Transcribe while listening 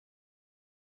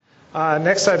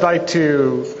Next, I'd like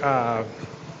to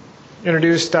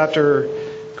introduce Dr.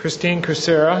 Kristine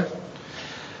Kucera,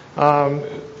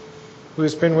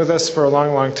 who's been with us for a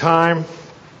long, long time.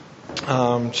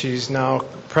 She's now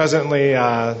presently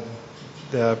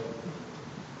the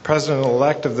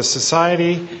president-elect of the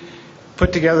Society.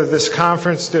 Put together this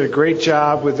conference, did a great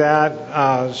job with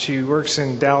that. She works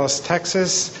in Dallas,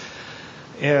 Texas,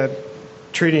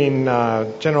 treating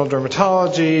general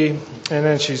dermatology, and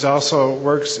then she's also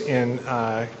works in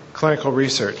clinical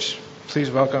research. Please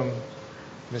welcome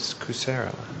Ms.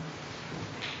 Kucera.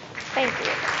 Thank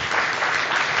you.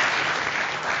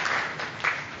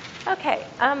 Okay,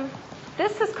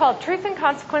 this is called Truth and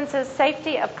Consequences,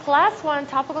 Safety of Class 1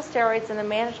 Topical Steroids and the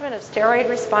Management of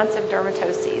Steroid-Responsive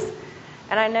Dermatoses.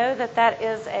 And I know that that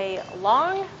is a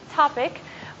long topic.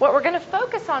 What we're going to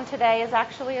focus on today is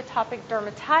actually atopic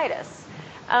dermatitis.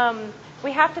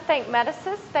 We have to thank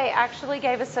MPAS. They actually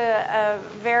gave us a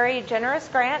very generous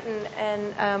grant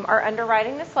and are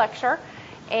underwriting this lecture.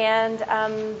 And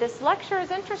this lecture is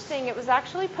interesting. It was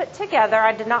actually put together.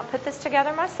 I did not put this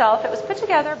together myself. It was put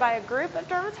together by a group of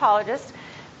dermatologists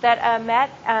that met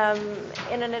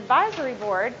in an advisory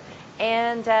board.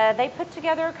 And they put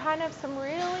together kind of some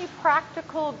really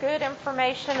practical, good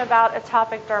information about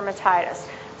atopic dermatitis.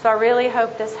 So I really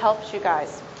hope this helps you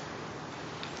guys.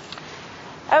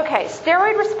 Okay,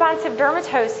 steroid-responsive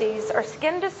dermatoses are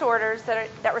skin disorders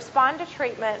that respond to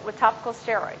treatment with topical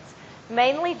steroids,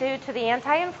 mainly due to the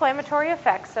anti-inflammatory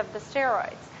effects of the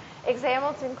steroids.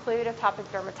 Examples include atopic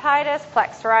dermatitis,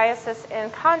 plaque psoriasis,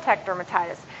 and contact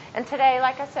dermatitis. And today,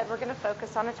 like I said, we're going to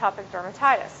focus on atopic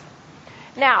dermatitis.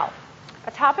 Now,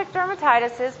 atopic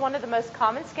dermatitis is one of the most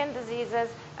common skin diseases.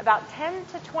 About 10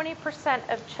 to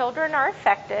 20% of children are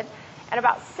affected, and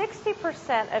about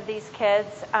 60% of these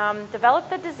kids develop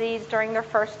the disease during their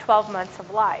first 12 months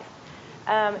of life.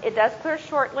 It does clear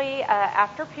shortly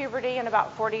after puberty in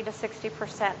about 40 to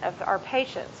 60% of our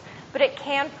patients, but it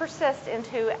can persist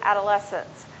into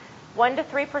adolescence. 1 to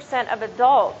 3% of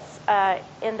adults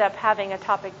end up having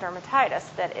atopic dermatitis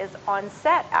that is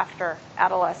onset after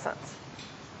adolescence.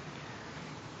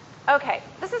 Okay,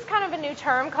 this is kind of a new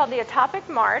term called the atopic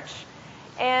march.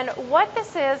 And what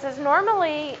this is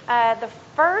normally the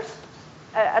first,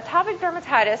 atopic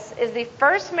dermatitis is the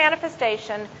first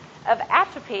manifestation of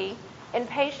atopy in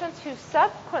patients who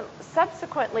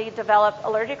subsequently develop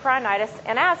allergic rhinitis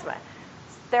and asthma,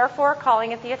 therefore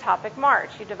calling it the atopic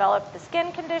march. You develop the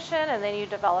skin condition and then you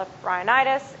develop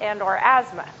rhinitis and or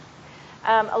asthma.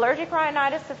 Allergic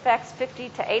rhinitis affects 50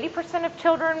 to 80% of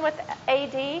children with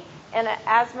AD, and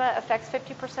asthma affects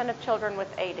 50% of children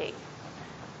with AD.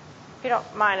 If you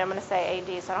don't mind, I'm going to say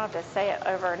AD, so I don't have to say it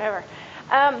over and over.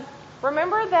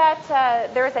 Remember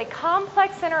that there is a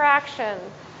complex interaction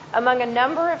among a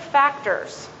number of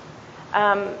factors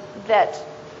that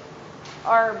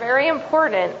are very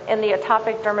important in the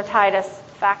atopic dermatitis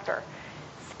factor.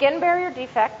 Skin barrier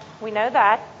defect, we know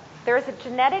that. There is a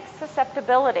genetic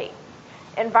susceptibility,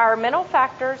 environmental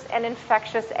factors, and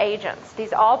infectious agents.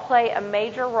 These all play a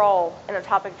major role in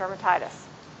atopic dermatitis.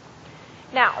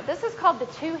 Now, this is called the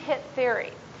two-hit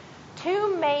theory.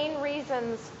 Two main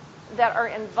reasons that are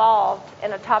involved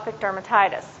in atopic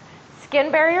dermatitis: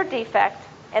 skin barrier defect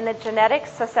and the genetic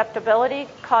susceptibility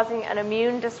causing an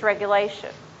immune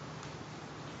dysregulation.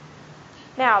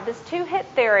 Now, this two-hit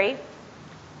theory,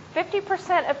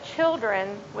 50% of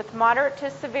children with moderate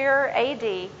to severe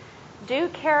AD do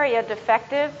carry a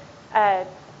defective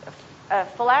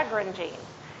filaggrin gene.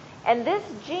 And this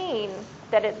gene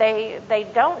that they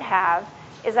don't have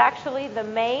is actually the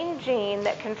main gene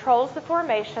that controls the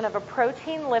formation of a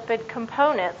protein-lipid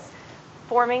components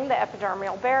forming the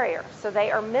epidermal barrier. So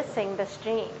they are missing this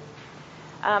gene.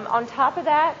 On top of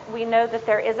that, we know that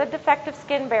there is a defective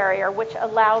skin barrier which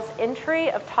allows entry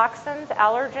of toxins,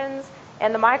 allergens,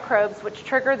 and the microbes which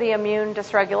trigger the immune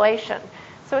dysregulation.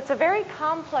 So it's a very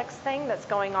complex thing that's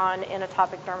going on in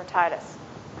atopic dermatitis.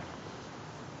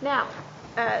 Now,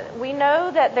 we know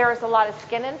that there is a lot of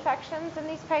skin infections in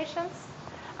these patients.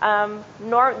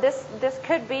 This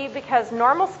could be because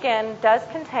normal skin does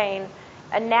contain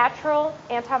a natural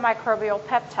antimicrobial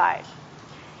peptide.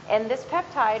 And this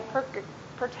peptide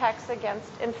protects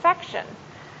against infection.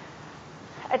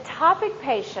 Atopic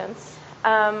patients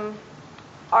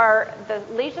the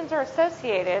lesions are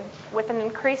associated with an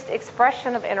increased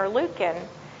expression of interleukin,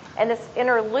 and this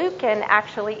interleukin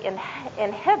actually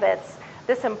inhibits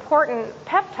this important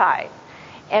peptide.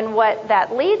 And what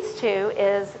that leads to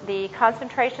is the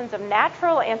concentrations of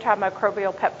natural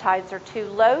antimicrobial peptides are too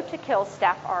low to kill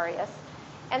Staph aureus,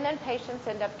 and then patients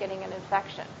end up getting an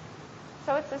infection.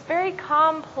 So it's this very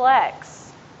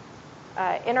complex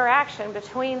interaction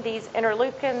between these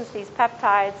interleukins, these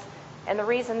peptides, and the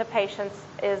reason the patient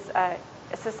is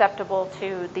susceptible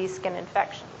to these skin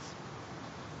infections.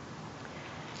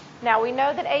 Now, we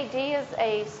know that AD is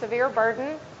a severe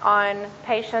burden on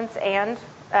patients and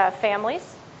families.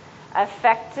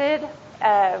 Affected,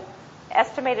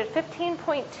 estimated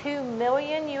 15.2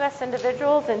 million U.S.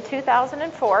 individuals in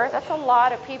 2004. That's a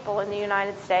lot of people in the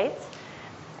United States.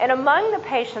 And among the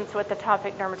patients with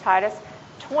atopic dermatitis,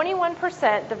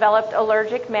 21% developed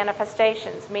allergic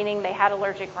manifestations, meaning they had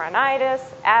allergic rhinitis,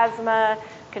 asthma,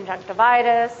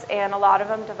 conjunctivitis, and a lot of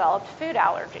them developed food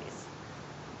allergies.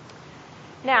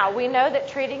 Now, we know that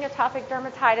treating atopic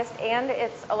dermatitis and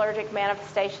its allergic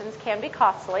manifestations can be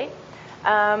costly.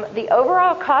 The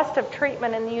overall cost of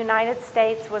treatment in the United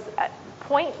States was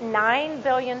 $0.9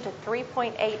 billion to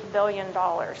 $3.8 billion.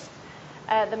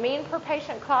 The mean per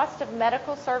patient cost of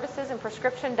medical services and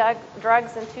prescription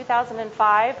drugs in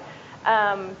 2005,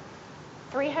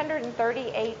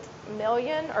 338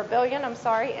 billion,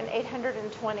 and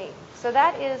 820. So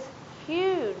that is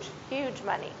huge, huge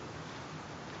money.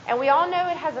 And we all know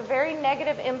it has a very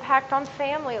negative impact on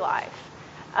family life.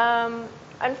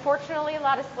 Unfortunately, a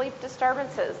lot of sleep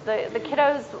disturbances. The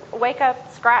kiddos wake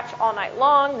up, scratch all night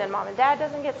long, then mom and dad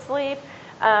doesn't get sleep.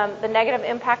 The negative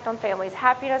impact on families'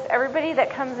 happiness. Everybody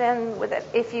that comes in with it,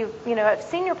 if I've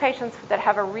seen your patients that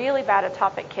have a really bad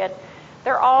atopic kid,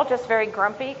 they're all just very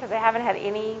grumpy because they haven't had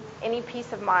any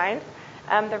peace of mind.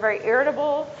 They're very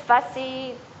irritable,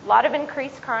 fussy, a lot of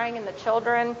increased crying in the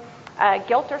children,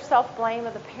 guilt or self-blame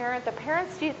of the parent. The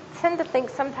parents tend to think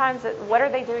sometimes that what are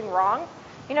they doing wrong?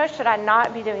 Should I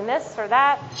not be doing this or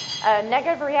that?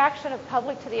 Negative reaction of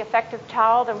public to the affected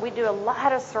child, and we do a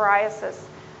lot of psoriasis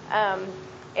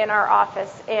in our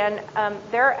office. And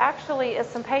there actually is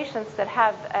some patients that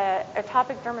have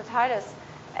atopic dermatitis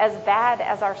as bad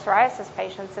as our psoriasis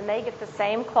patients, and they get the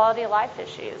same quality of life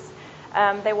issues.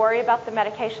 They worry about the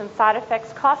medication side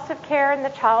effects, cost of care, and the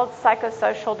child's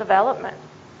psychosocial development.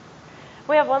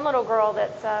 We have one little girl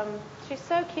that's, she's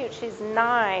so cute, she's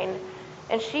 9,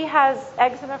 and she has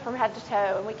eczema from head to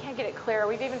toe, and we can't get it clear.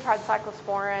 We've even tried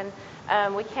cyclosporin.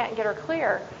 We can't get her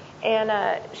clear.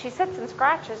 And she sits and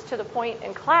scratches to the point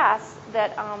in class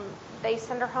that they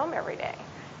send her home every day.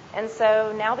 And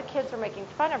so now the kids are making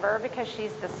fun of her because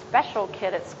she's the special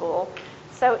kid at school.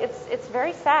 So it's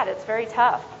very sad. It's very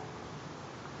tough.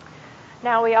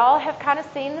 Now, we all have kind of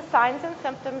seen the signs and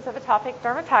symptoms of atopic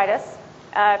dermatitis.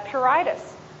 Pruritus.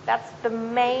 That's the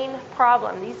main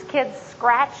problem. These kids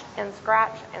scratch and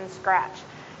scratch and scratch.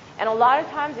 And a lot of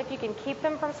times, if you can keep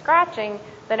them from scratching,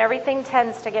 then everything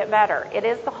tends to get better. It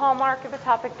is the hallmark of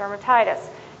atopic dermatitis.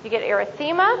 You get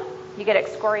erythema, you get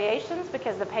excoriations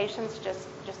because the patients just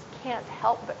can't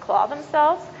help but claw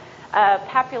themselves,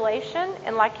 papulation,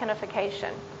 and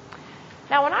lichenification.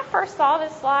 Now, when I first saw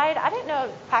this slide, I didn't know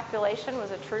if papulation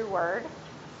was a true word.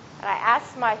 And I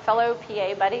asked my fellow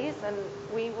PA buddies, and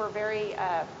we were very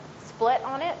split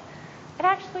on it. It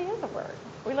actually is a word.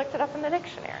 We looked it up in the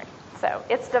dictionary. So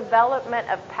it's development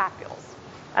of papules.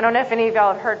 I don't know if any of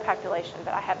y'all have heard papulation,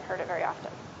 but I haven't heard it very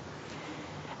often.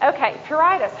 Okay,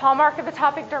 pruritus, hallmark of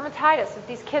atopic dermatitis. If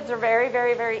these kids are very,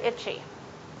 very, very itchy.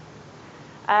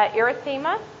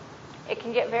 Erythema, it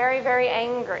can get very, very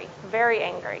angry, very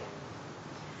angry.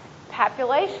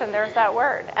 Papulation, there's that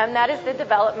word, and that is the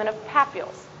development of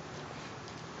papules.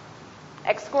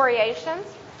 Excoriations,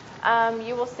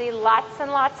 you will see lots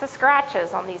and lots of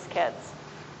scratches on these kids.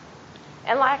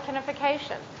 And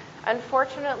lichenification.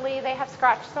 Unfortunately, they have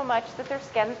scratched so much that their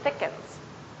skin thickens.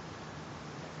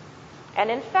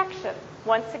 And infection,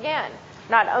 once again,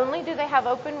 not only do they have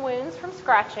open wounds from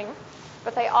scratching,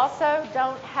 but they also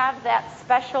don't have that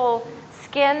special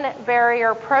skin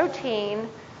barrier protein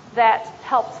that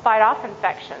helps fight off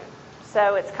infection.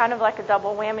 So it's kind of like a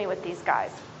double whammy with these guys.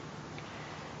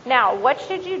 Now, what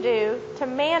should you do to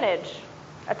manage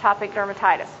atopic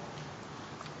dermatitis?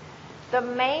 The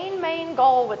main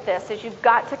goal with this is you've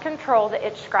got to control the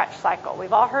itch-scratch cycle.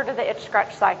 We've all heard of the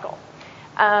itch-scratch cycle.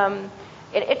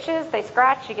 It itches, they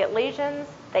scratch, you get lesions,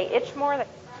 they itch more, they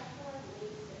scratch more, the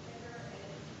lesions get bigger, and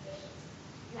it's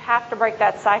vicious. You have to break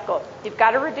that cycle. You've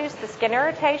got to reduce the skin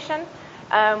irritation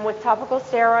with topical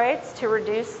steroids to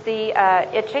reduce the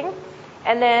itching.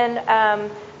 And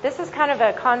then this is kind of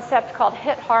a concept called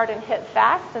hit hard and hit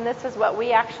fast, and this is what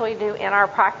we actually do in our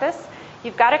practice.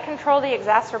 You've got to control the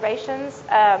exacerbations,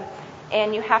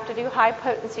 and you have to do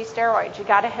high-potency steroids. You've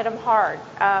got to hit them hard.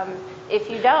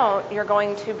 If you don't, you're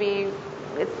going to be,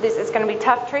 it's going to be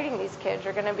tough treating these kids.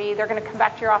 They're going to come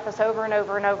back to your office over and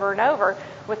over and over and over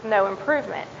with no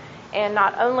improvement. And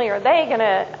not only are they going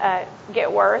to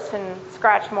get worse and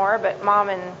scratch more, but mom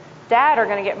and dad are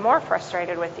going to get more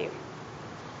frustrated with you.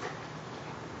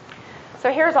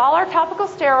 So here's all our topical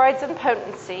steroids and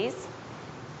potencies.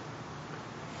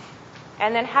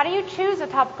 And then how do you choose a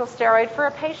topical steroid for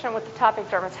a patient with atopic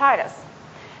dermatitis?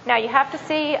 Now you have to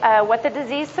see what the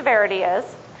disease severity is,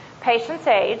 patient's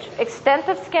age, extent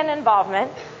of skin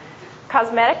involvement,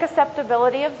 cosmetic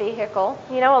acceptability of vehicle.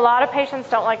 You know, a lot of patients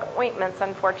don't like ointments,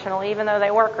 unfortunately, even though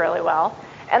they work really well.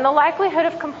 And the likelihood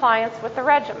of compliance with the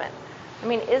regimen. I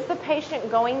mean, is the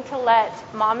patient going to let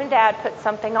mom and dad put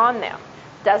something on them?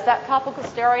 Does that topical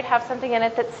steroid have something in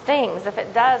it that stings? If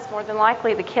it does, more than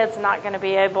likely the kid's not going to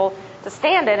be able to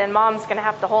stand it, and mom's going to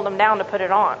have to hold them down to put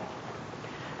it on.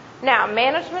 Now,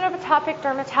 management of atopic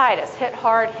dermatitis, hit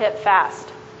hard, hit fast.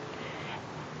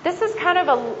 This is kind of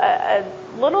a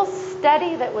little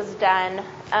study that was done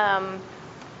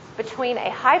between a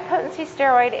high-potency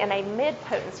steroid and a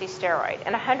mid-potency steroid.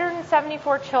 And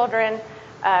 174 children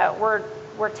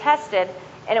were tested,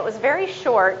 and it was very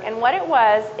short. And what it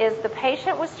was is the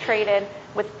patient was treated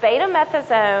with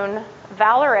betamethasone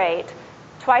valerate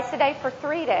twice a day for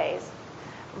 3 days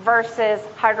versus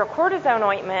hydrocortisone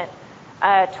ointment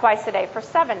twice a day for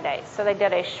 7 days. So they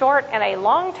did a short and a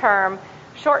long-term,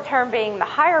 short-term being the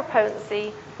higher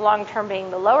potency, long-term being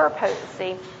the lower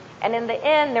potency. And in the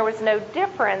end, there was no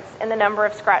difference in the number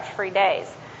of scratch-free days.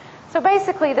 So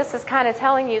basically, this is kind of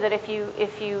telling you that if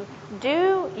you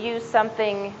do use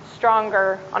something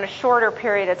stronger on a shorter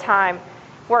period of time,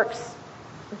 works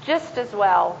just as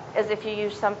well as if you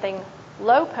use something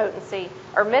low potency,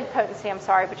 or mid potency, I'm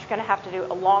sorry, but you're going to have to do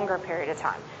a longer period of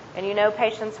time. And you know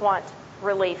patients want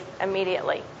relief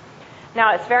immediately.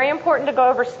 Now, it's very important to go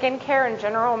over skincare and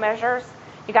general measures.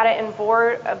 You got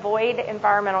to avoid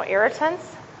environmental irritants.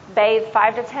 Bathe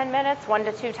 5 to 10 minutes, 1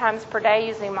 to 2 times per day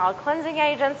using mild cleansing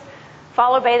agents.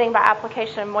 Follow bathing by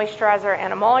application of moisturizer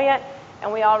and emollient.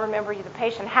 And we all remember the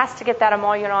patient has to get that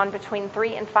emollient on between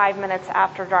 3 and 5 minutes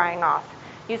after drying off.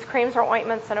 Use creams or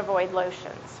ointments and avoid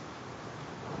lotions.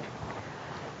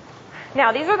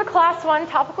 Now, these are the class 1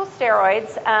 topical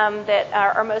steroids that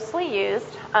are mostly used.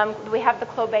 We have the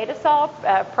clobetasol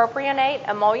propionate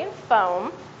emollient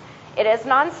foam. It is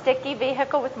non-sticky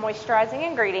vehicle with moisturizing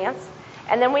ingredients.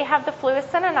 And then we have the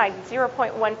fluocinamide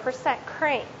 0.1%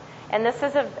 cream. And this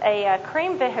is a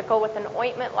cream vehicle with an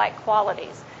ointment-like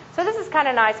qualities. So this is kind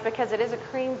of nice because it is a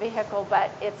cream vehicle,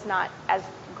 but it's not as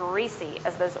greasy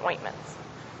as those ointments.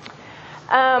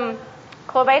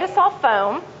 Clobetasol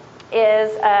foam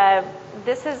is,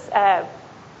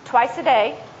 twice a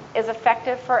day, is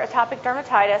effective for atopic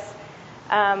dermatitis.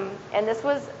 And this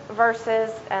was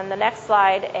versus, and the next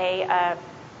slide,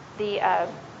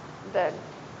 the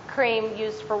cream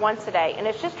used for once a day. And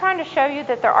it's just trying to show you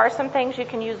that there are some things you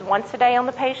can use once a day on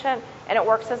the patient, and it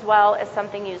works as well as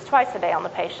something used twice a day on the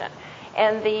patient.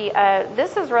 And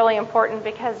this is really important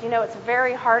because, you know, it's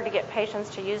very hard to get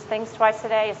patients to use things twice a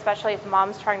day, especially if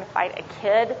mom's trying to fight a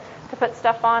kid to put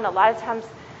stuff on. A lot of times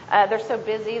they're so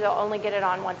busy they'll only get it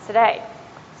on once a day.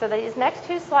 So these next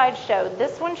 2 slides show,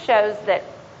 this one shows that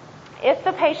if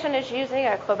the patient is using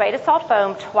a clobetasol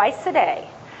foam twice a day,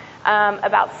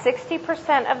 about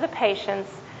 60% of the patients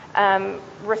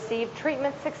receive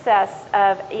treatment success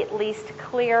of at least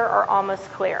clear or almost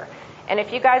clear. And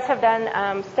if you guys have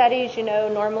done studies, you know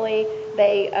normally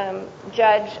they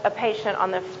judge a patient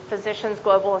on the physician's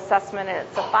global assessment, and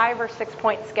it's a 5 or 6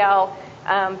 point scale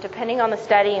depending on the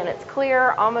study, and it's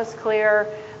clear, almost clear,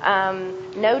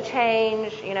 no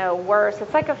change, you know, worse.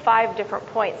 It's like a 5 different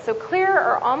points. So clear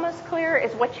or almost clear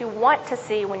is what you want to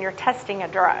see when you're testing a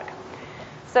drug.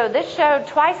 So this showed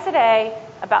twice a day,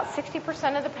 about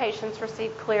 60% of the patients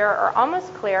received clear or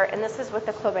almost clear, and this is with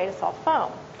the clobetasol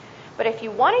foam. But if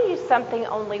you want to use something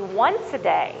only once a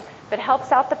day that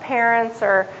helps out the parents,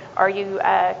 or you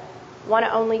want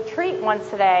to only treat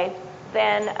once a day,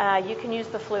 then you can use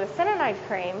the fluocinamide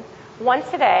cream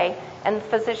once a day, and the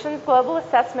physician's global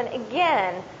assessment,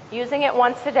 again, using it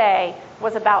once a day,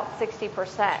 was about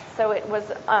 60%. So it was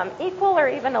equal or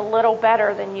even a little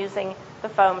better than using the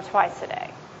foam twice a day.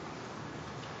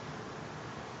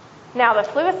 Now, the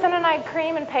fluocinamide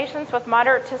cream in patients with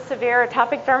moderate to severe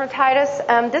atopic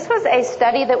dermatitis, this was a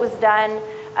study that was done.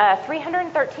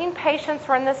 313 patients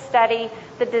were in this study.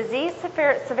 The disease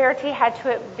severity had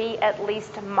to be at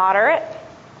least moderate.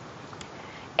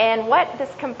 And what this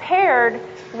compared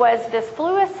was this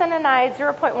fluocinamide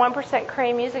 0.1%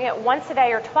 cream, using it once a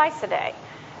day or twice a day.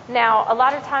 Now, a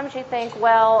lot of times you think,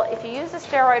 well, if you use a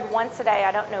steroid once a day,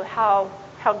 I don't know how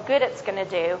good it's going to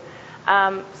do.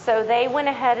 So they went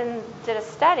ahead and did a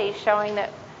study showing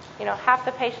that, you know, half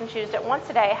the patients used it once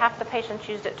a day, half the patients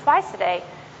used it twice a day.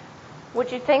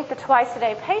 Would you think the twice a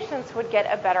day patients would get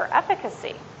a better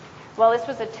efficacy? Well, this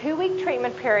was a 2-week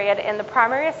treatment period, and the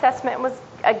primary assessment was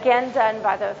again done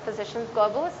by the physician's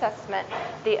global assessment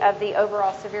of the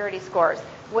overall severity scores,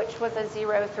 which was a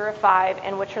 0 through a 5,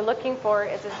 and what you're looking for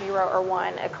is a 0 or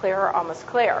 1, a clear or almost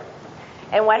clear.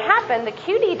 And what happened, the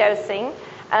QD dosing,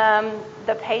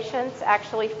 the patients,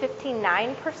 actually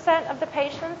 59% of the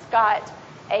patients got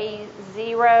a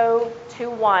 0 to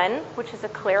 1, which is a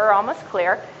clear or almost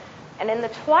clear. And in the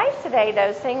twice-a-day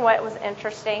dosing, what was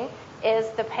interesting is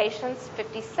the patients,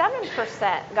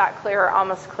 57% got clear or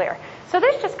almost clear. So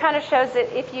this just kind of shows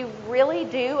that if you really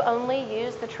do only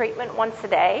use the treatment once a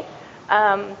day,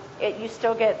 you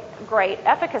still get great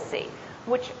efficacy,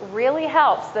 which really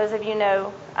helps those of you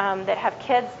know that have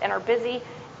kids and are busy.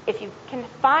 If you can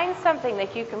find something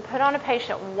that you can put on a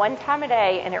patient one time a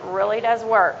day and it really does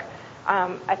work,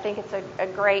 I think it's a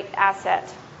great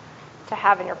asset to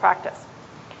have in your practice.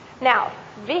 Now,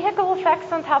 vehicle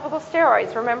effects on topical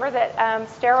steroids. Remember that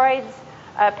steroids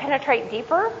penetrate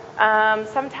deeper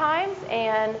sometimes,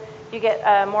 and you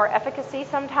get more efficacy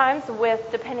sometimes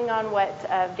depending on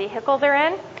what vehicle they're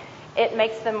in. It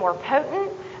makes them more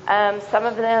potent. Some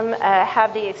of them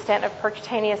have the extent of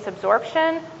percutaneous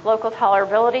absorption, local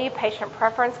tolerability, patient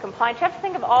preference, compliance. You have to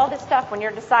think of all this stuff when you're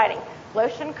deciding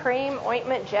lotion, cream,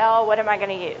 ointment, gel, what am I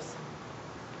going to use?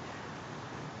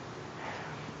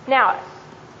 Now,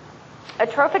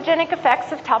 atrophogenic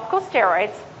effects of topical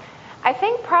steroids. I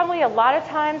think probably a lot of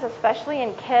times, especially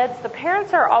in kids, the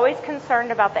parents are always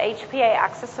concerned about the HPA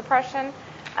axis suppression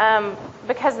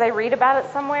because they read about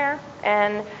it somewhere.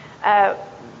 And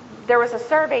there was a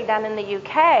survey done in the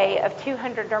UK of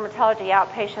 200 dermatology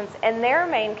outpatients, and their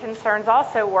main concerns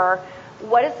also were,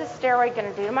 what is this steroid going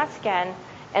to do to my skin?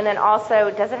 And then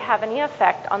also, does it have any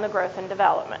effect on the growth and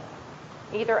development,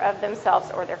 either of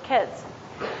themselves or their kids?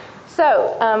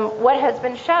 So what has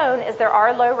been shown is there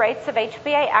are low rates of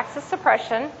HPA axis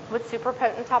suppression with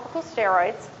superpotent topical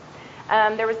steroids.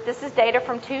 This is data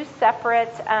from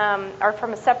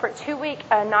from a separate 2-week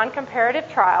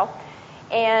non-comparative trial.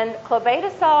 And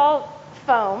clobetasol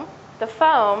foam, the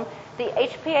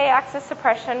HPA axis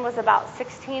suppression was about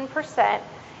 16%,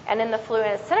 and in the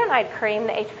fluocinolone cream,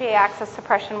 the HPA axis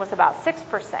suppression was about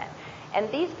 6%. And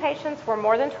these patients were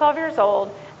more than 12 years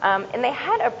old, and they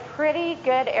had a pretty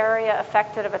good area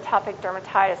affected of atopic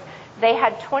dermatitis. They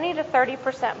had 20 to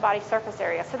 30% body surface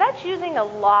area. So that's using a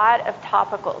lot of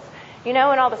topicals. You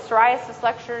know, in all the psoriasis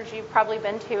lectures you've probably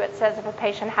been to, it says if a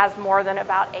patient has more than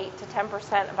about 8 to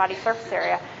 10% of body surface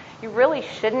area, you really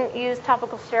shouldn't use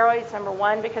topical steroids, number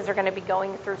one, because they're going to be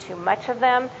going through too much of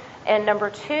them. And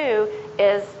number two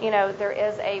is, there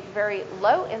is a very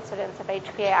low incidence of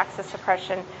HPA axis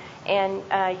suppression. And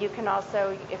you can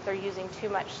also, if they're using too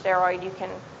much steroid, you can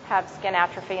have skin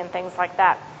atrophy and things like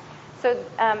that. So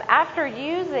after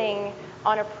using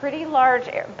on a pretty large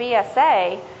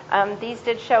BSA, these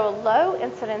did show a low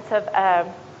incidence of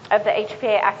the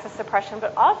HPA axis suppression,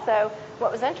 but also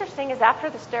what was interesting is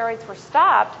after the steroids were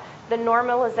stopped, the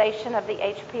normalization of the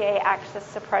HPA axis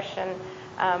suppression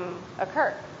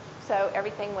occurred. So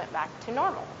everything went back to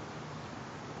normal.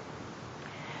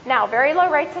 Now, very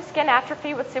low rates of skin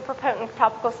atrophy with superpotent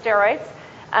topical steroids.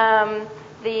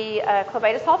 The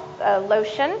clobetasol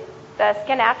lotion, the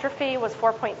skin atrophy was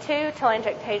 4.2,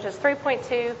 telangiectasias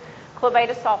 3.2.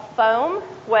 Clobetasol foam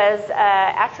was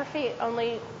atrophy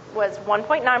only was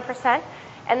 1.9%.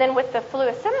 And then with the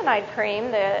fluocinolone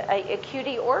cream, the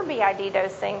QD or BID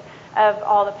dosing of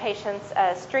all the patients,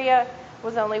 stria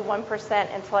was only 1%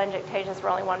 and telangiectasias were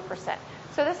only 1%.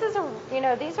 So this is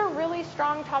these are really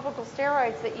strong topical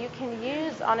steroids that you can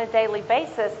use on a daily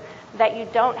basis that you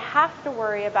don't have to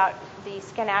worry about the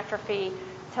skin atrophy,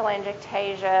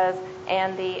 telangiectasias,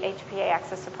 and the HPA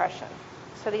axis suppression.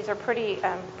 So these are pretty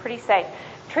safe.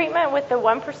 Treatment with the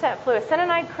 1%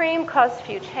 fluocinolone cream caused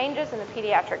few changes in the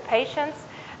pediatric patients.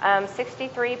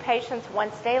 63 patients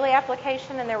once daily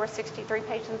application, and there were 63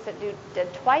 patients that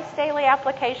did twice daily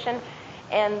application,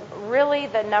 and really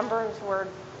the numbers were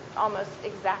almost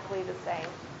exactly the same.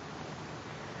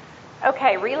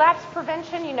 Okay, relapse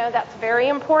prevention, that's very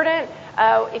important.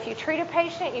 If you treat a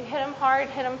patient, you hit them hard,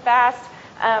 hit them fast,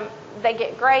 they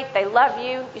get great, they love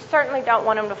you. You certainly don't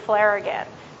want them to flare again.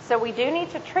 So we do need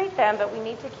to treat them, but we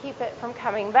need to keep it from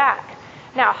coming back.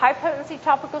 Now, high-potency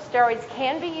topical steroids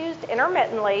can be used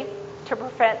intermittently to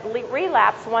prevent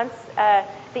relapse once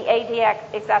the AD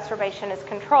exacerbation is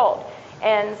controlled,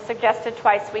 and suggested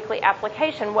twice weekly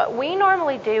application. What we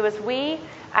normally do is we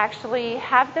actually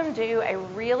have them do a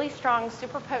really strong,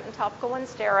 super potent topical 1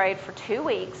 steroid for 2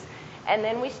 weeks, and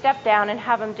then we step down and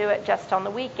have them do it just on the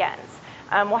weekends.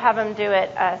 We'll have them do it,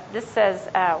 this says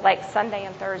like Sunday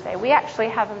and Thursday. We actually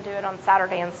have them do it on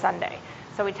Saturday and Sunday.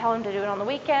 So So we tell them to do it on the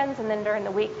weekends, and then during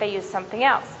the week they use something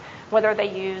else, whether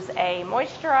they use a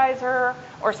moisturizer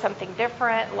or something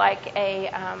different like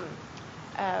a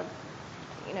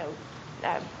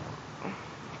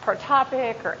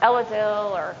Protopic or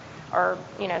Elidil or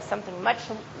something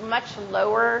much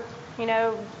lower,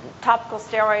 topical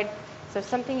steroid. So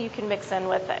something you can mix in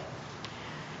with it.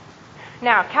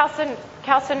 Now,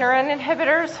 calcineurin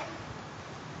inhibitors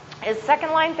is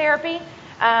second-line therapy.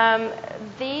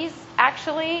 These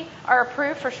actually are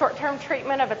approved for short-term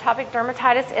treatment of atopic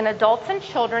dermatitis in adults and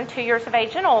children 2 years of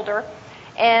age and older.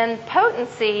 And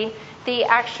potency, the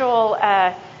actual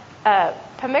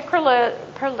pimecrolimus,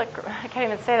 I can't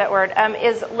even say that word,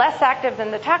 is less active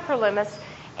than the tacrolimus.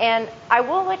 And I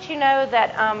will let you know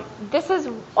that this is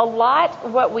a lot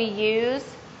what we use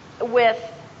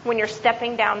when you're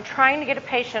stepping down, trying to get a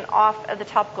patient off of the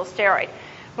topical steroid.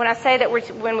 When I say that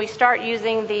when we start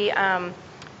using the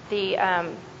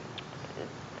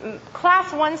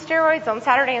class 1 steroids on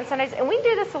Saturday and Sundays, and we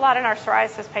do this a lot in our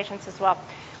psoriasis patients as well.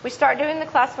 We start doing the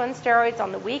class 1 steroids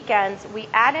on the weekends. We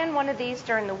add in one of these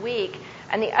during the week.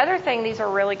 And the other thing these are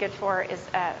really good for is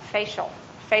facial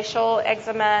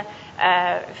eczema,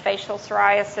 facial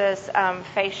psoriasis,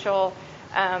 facial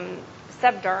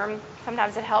sebderm.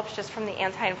 Sometimes it helps just from the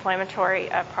anti-inflammatory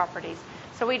properties.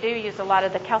 So we do use a lot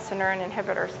of the calcineurin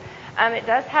inhibitors. It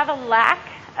does have a lack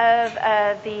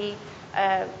of the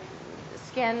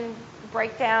skin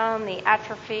breakdown, the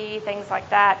atrophy, things like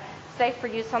that. Safe for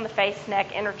use on the face,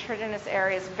 neck, intertriginous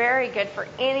areas. Very good for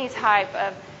any type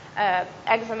of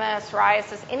eczema,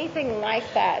 psoriasis, anything like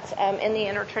that in the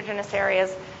intertriginous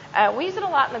areas. We use it a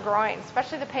lot in the groin,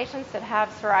 especially the patients that have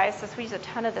psoriasis. We use a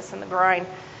ton of this in the groin.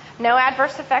 No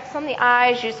adverse effects on the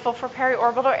eyes, useful for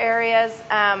periorbital areas.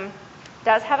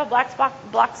 Does have a black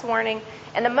box warning.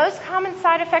 And the most common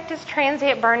side effect is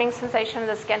transient burning sensation of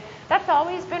the skin. That's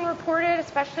always been reported,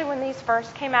 especially when these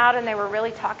first came out and they were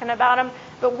really talking about them.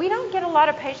 But we don't get a lot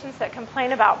of patients that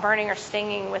complain about burning or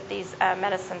stinging with these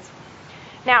medicines.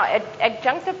 Now,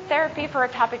 adjunctive therapy for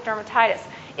atopic dermatitis.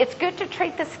 It's good to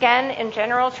treat the skin in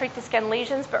general, treat the skin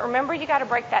lesions, but remember you got to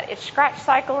break that itch-scratch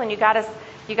cycle, and you got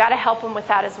to help them with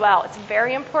that as well. It's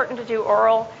very important to do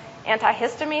oral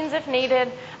antihistamines if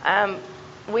needed.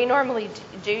 We normally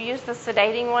do use the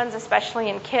sedating ones, especially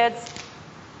in kids.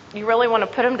 You really want to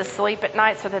put them to sleep at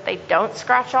night so that they don't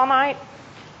scratch all night.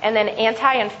 And then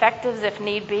anti-infectives if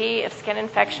need be, if skin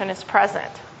infection is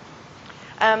present.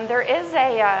 There is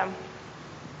a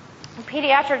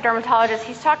pediatric dermatologist.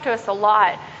 He's talked to us a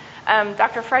lot,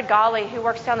 Dr. Fred Gawley, who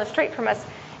works down the street from us.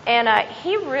 And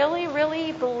he really,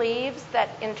 really believes that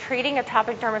in treating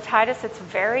atopic dermatitis, it's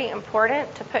very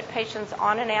important to put patients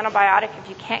on an antibiotic if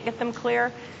you can't get them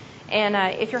clear. And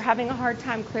if you're having a hard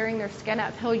time clearing their skin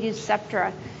up, he'll use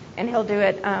Septra, and he'll do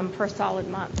it for a solid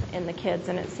month in the kids,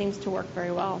 and it seems to work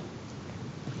very well.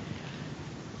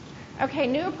 Okay,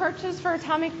 new approaches for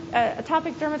atopic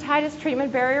dermatitis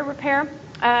treatment, barrier repair.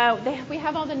 We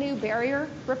have all the new barrier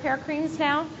repair creams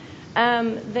now.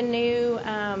 The new...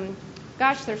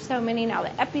 Gosh, there's so many now. The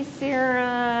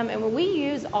Episerum, and we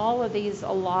use all of these a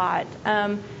lot.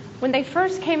 When they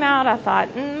first came out, I thought,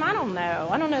 I don't know.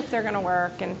 I don't know if they're going to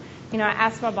work. And, I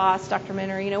asked my boss, Dr.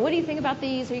 Minner, what do you think about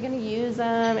these? Are you going to use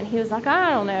them? And he was like, I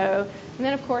don't know. And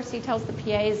then, of course, he tells the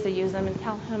PAs to use them and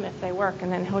tell him if they work,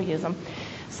 and then he'll use them.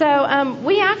 So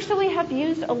we actually have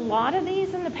used a lot of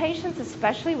these in the patients,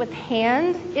 especially with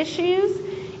hand issues.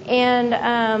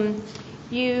 And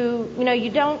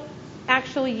you don't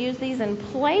actually use these in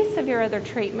place of your other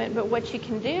treatment, but what you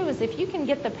can do is if you can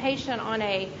get the patient on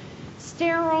a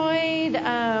steroid,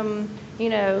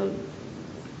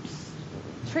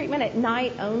 treatment at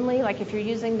night only, like if you're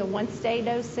using the once-day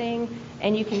dosing,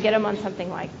 and you can get them on something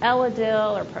like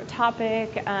Elidil or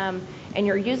Protopic, and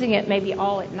you're using it maybe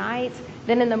all at night,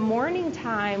 then in the morning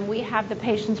time, we have the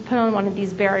patients put on one of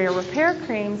these barrier repair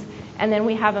creams, and then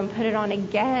we have them put it on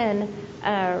again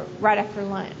right after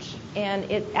lunch.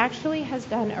 And it actually has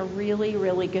done a really,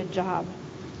 really good job.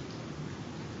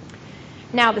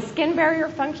 Now, the skin barrier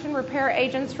function repair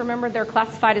agents, remember they're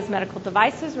classified as medical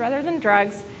devices rather than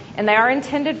drugs, and they are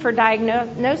intended for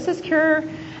diagnosis, cure,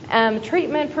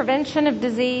 treatment, prevention of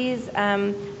disease,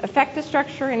 affect the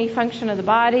structure, any function of the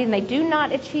body, and they do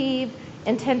not achieve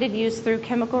intended use through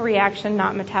chemical reaction,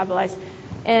 not metabolized.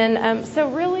 And so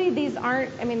really these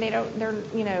aren't,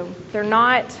 they're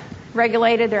not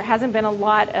regulated. There hasn't been a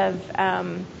lot of,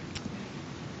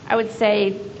 I would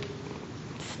say,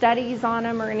 studies on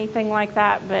them or anything like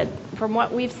that, but from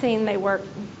what we've seen, they work,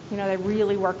 they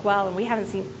really work well, and we haven't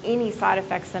seen any side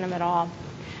effects in them at all.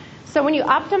 So when you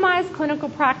optimize clinical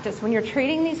practice, when you're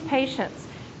treating these patients,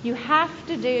 you have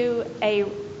to do a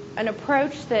an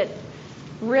approach that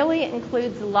really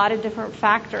includes a lot of different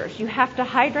factors. You have to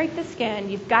hydrate the skin.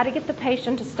 You've got to get the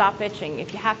patient to stop itching.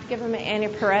 If you have to give them an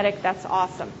antipyretic, that's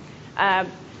awesome.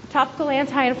 Topical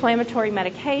anti-inflammatory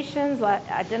medications,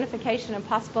 identification and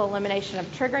possible elimination of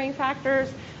triggering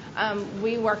factors.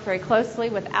 We work very closely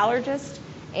with allergists,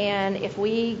 and if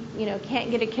we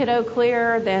can't get a kiddo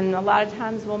clear, then a lot of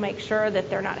times we'll make sure that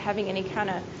they're not having any kind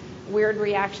of weird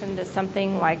reaction to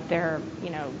something like their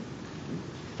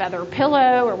feather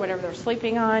pillow or whatever they're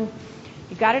sleeping on.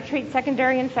 You've got to treat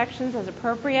secondary infections as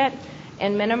appropriate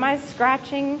and minimize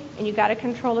scratching, and you've got to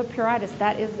control the pruritus.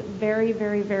 That is very,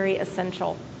 very, very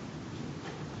essential.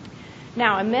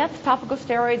 Now, a myth, topical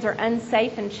steroids are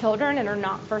unsafe in children and are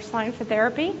not first line for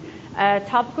therapy.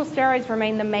 Topical steroids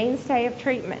remain the mainstay of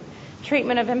treatment.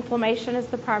 Treatment of inflammation is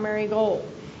the primary goal,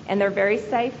 and they're very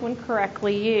safe when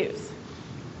correctly used.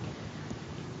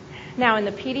 Now, in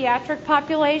the pediatric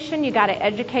population, you've got to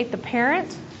educate the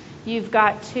parent. You've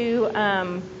got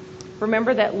to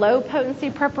remember that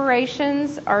low-potency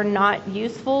preparations are not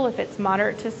useful if it's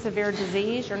moderate to severe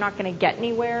disease. You're not going to get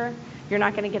anywhere. You're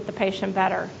not going to get the patient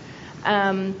better.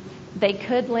 They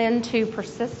could lead to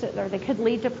persistence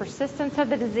of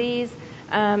the disease,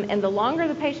 and the longer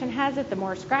the patient has it, the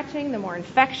more scratching, the more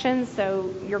infections.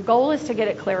 So your goal is to get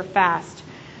it clear fast.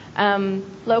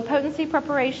 Low-potency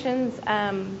preparations,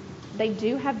 they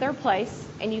do have their place,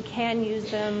 and you can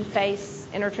use them face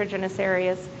intertriginous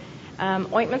areas.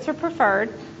 Ointments are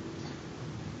preferred.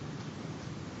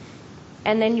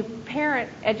 And then parent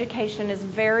education is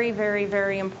very, very,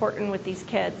 very important with these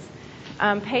kids.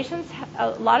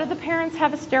 A lot of the parents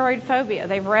have a steroid phobia.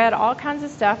 They've read all kinds of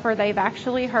stuff, or they've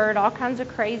actually heard all kinds of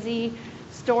crazy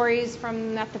stories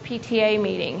from at the PTA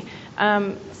meeting.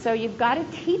 So you've got to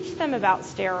teach them about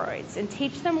steroids and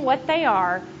teach them what they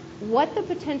are, what the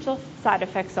potential side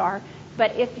effects are.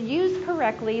 But if used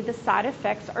correctly, the side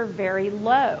effects are very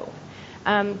low.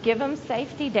 Give them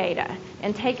safety data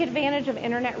and take advantage of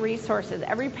internet resources.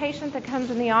 Every patient that comes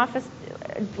in the office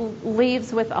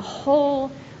leaves with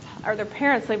their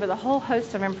parents leave with a whole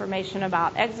host of information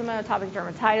about eczema, atopic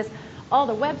dermatitis, all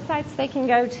the websites they can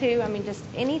go to. Just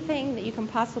anything that you can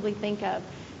possibly think of.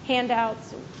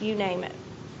 Handouts, you name it.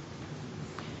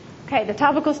 Okay, the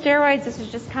topical steroids, this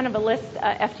is just kind of a list,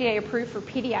 FDA approved for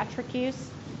pediatric use.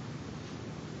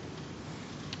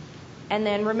 And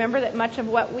then remember that much of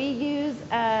what we use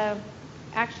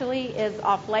actually is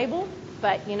off-label,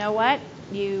 but you know what?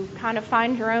 You kind of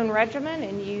find your own regimen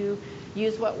and you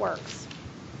use what works.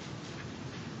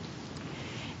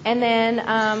 And then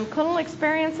clinical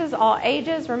experiences, all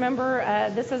ages. Remember,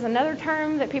 this is another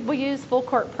term that people use, full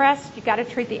court press. You've got to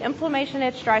treat the inflammation,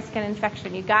 itch, dry skin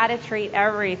infection. You've got to treat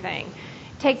everything.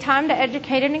 Take time to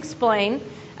educate and explain.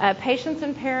 Patients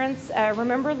and parents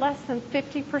remember less than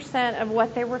 50% of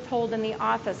what they were told in the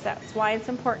office. That's why it's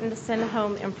important to send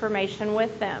home information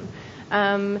with them.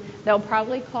 They'll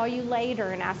probably call you later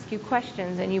and ask you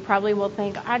questions, and you probably will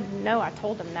think, I know I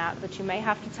told them that, but you may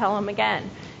have to tell them again.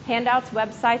 Handouts,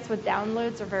 websites with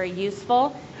downloads are very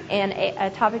useful, and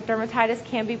atopic dermatitis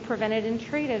can be prevented and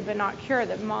treated, but not cured.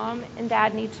 That mom and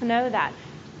dad need to know that.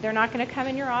 They're not going to come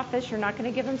in your office. You're not going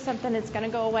to give them something. It's going to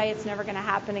go away. It's never going to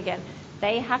happen again.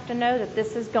 They have to know that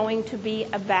this is going to be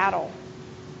a battle.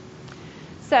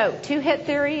 So, two-hit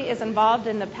theory is involved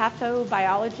in the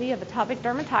pathobiology of atopic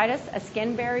dermatitis. A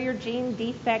skin barrier gene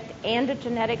defect and a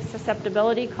genetic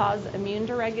susceptibility cause immune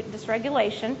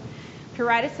dysregulation.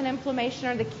 Pruritus and inflammation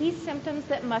are the key symptoms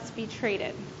that must be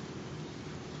treated.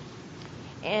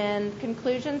 And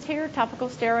conclusions here, topical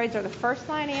steroids are the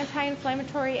first-line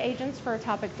anti-inflammatory agents for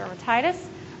atopic dermatitis.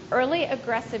 Early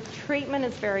aggressive treatment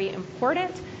is very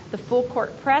important. The full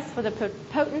court press with a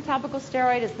potent topical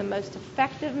steroid is the most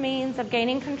effective means of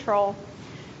gaining control.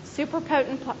 Super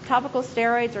potent topical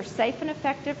steroids are safe and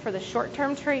effective for the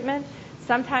short-term treatment,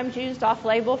 sometimes used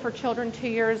off-label for children 2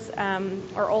 years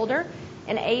or older.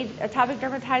 And atopic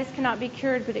dermatitis cannot be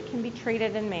cured, but it can be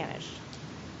treated and managed.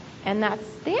 And that's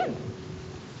the end.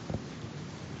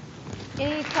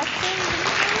 Any questions?